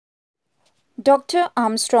Dr.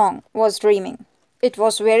 Armstrong was dreaming. It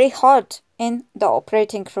was very hot in the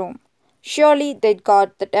operating room. Surely they'd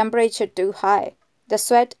got the temperature too high. The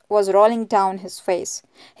sweat was rolling down his face.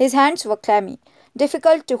 His hands were clammy,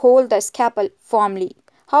 difficult to hold the scalpel firmly.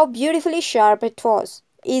 How beautifully sharp it was.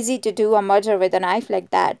 Easy to do a murder with a knife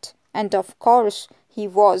like that. And of course, he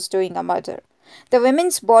was doing a murder. The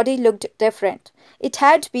woman's body looked different. It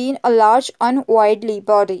had been a large, unwieldy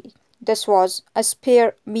body. This was a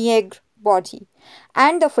spare, meagre body,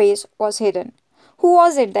 and the face was hidden. Who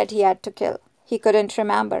was it that he had to kill? He couldn't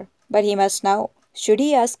remember, but he must know. Should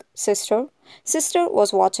he ask Sister? Sister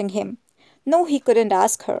was watching him. No, he couldn't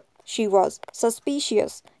ask her. She was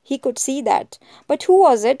suspicious. He could see that. But who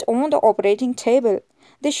was it on the operating table?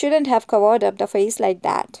 They shouldn't have covered up the face like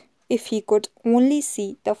that. If he could only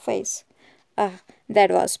see the face. Ah,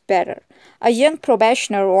 that was better. A young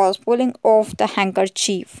probationer was pulling off the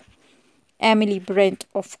handkerchief. Emily Brent,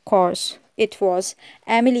 of course. It was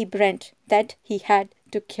Emily Brent that he had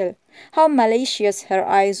to kill. How malicious her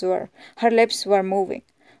eyes were. Her lips were moving.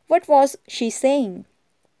 What was she saying?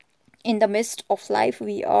 In the midst of life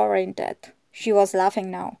we are in death. She was laughing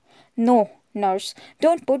now. No, nurse,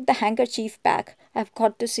 don't put the handkerchief back. I've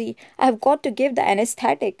got to see. I've got to give the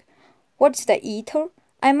anesthetic. What's the ether?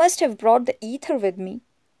 I must have brought the ether with me.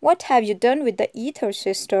 What have you done with the ether,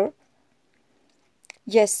 sister?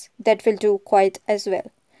 Yes, that will do quite as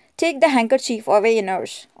well. Take the handkerchief away,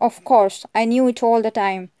 nurse. Of course, I knew it all the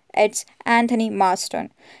time. It's Anthony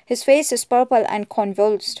Marston. His face is purple and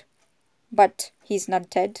convulsed. But he's not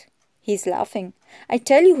dead. He's laughing. I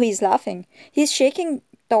tell you, he's laughing. He's shaking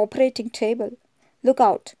the operating table. Look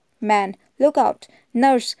out, man, look out.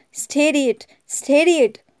 Nurse, steady it, steady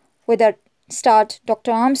it. With a start,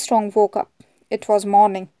 Dr. Armstrong woke up. It was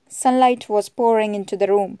morning. Sunlight was pouring into the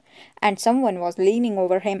room, and someone was leaning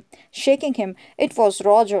over him, shaking him. It was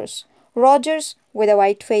Rogers. Rogers, with a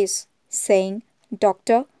white face, saying,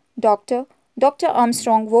 Doctor, doctor. Dr.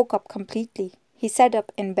 Armstrong woke up completely. He sat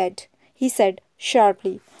up in bed. He said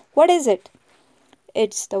sharply, What is it?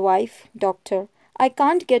 It's the wife, doctor. I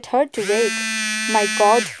can't get her to wake. My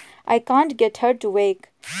God, I can't get her to wake.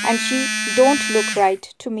 And she don't look right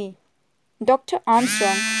to me. Dr.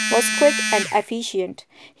 Armstrong was quick and efficient.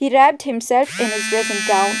 He wrapped himself in his dressing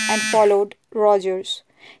gown and followed Rogers.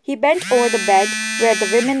 He bent over the bed where the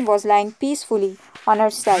woman was lying peacefully on her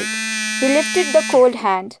side. He lifted the cold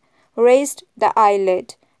hand, raised the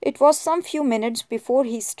eyelid. It was some few minutes before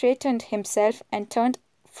he straightened himself and turned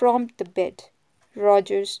from the bed.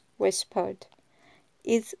 Rogers whispered,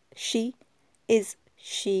 Is she? Is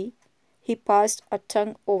she? He passed a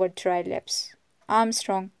tongue over dry lips.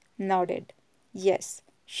 Armstrong nodded. Yes,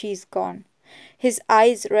 she's gone. His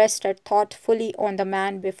eyes rested thoughtfully on the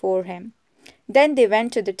man before him. Then they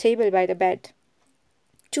went to the table by the bed,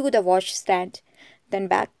 to the washstand, then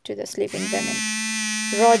back to the sleeping women.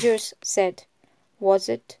 Rogers said, Was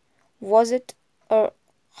it a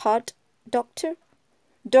heart, doctor?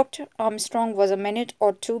 Dr. Armstrong was a minute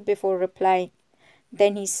or two before replying.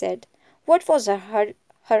 Then he said, What was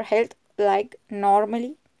her health like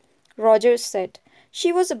normally? Rogers said,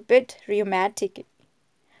 She was a bit rheumatic.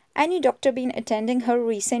 Any doctor been attending her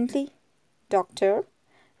recently? Doctor?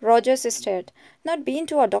 Rogers stared. Not been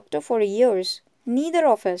to a doctor for years. Neither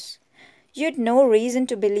of us. You'd no reason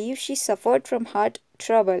to believe she suffered from heart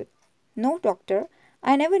trouble. No, doctor.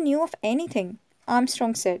 I never knew of anything,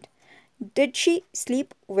 Armstrong said. Did she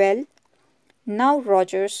sleep well? Now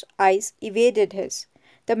Roger's eyes evaded his.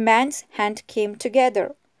 The man's hand came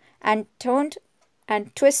together and turned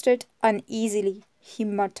and twisted uneasily. He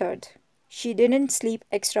muttered, She didn't sleep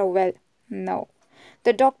extra well. No.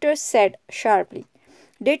 The doctor said sharply,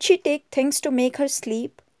 Did she take things to make her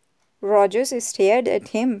sleep? Rogers stared at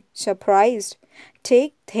him, surprised.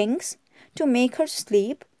 Take things to make her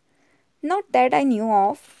sleep? Not that I knew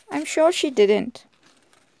of. I'm sure she didn't.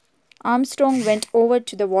 Armstrong went over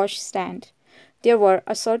to the washstand. There were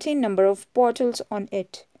a certain number of bottles on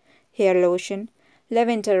it. Hair lotion,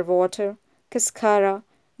 lavender water, cascara,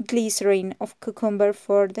 glycerine of cucumber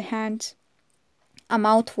for the hands, a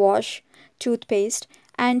mouthwash, toothpaste,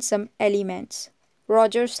 and some elements.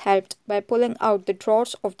 Rogers helped by pulling out the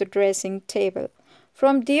drawers of the dressing table.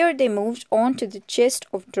 From there they moved on to the chest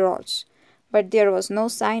of drawers. But there was no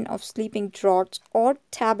sign of sleeping draughts or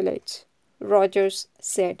tablets. Rogers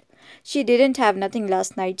said, She didn't have nothing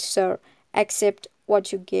last night, sir, except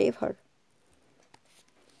what you gave her.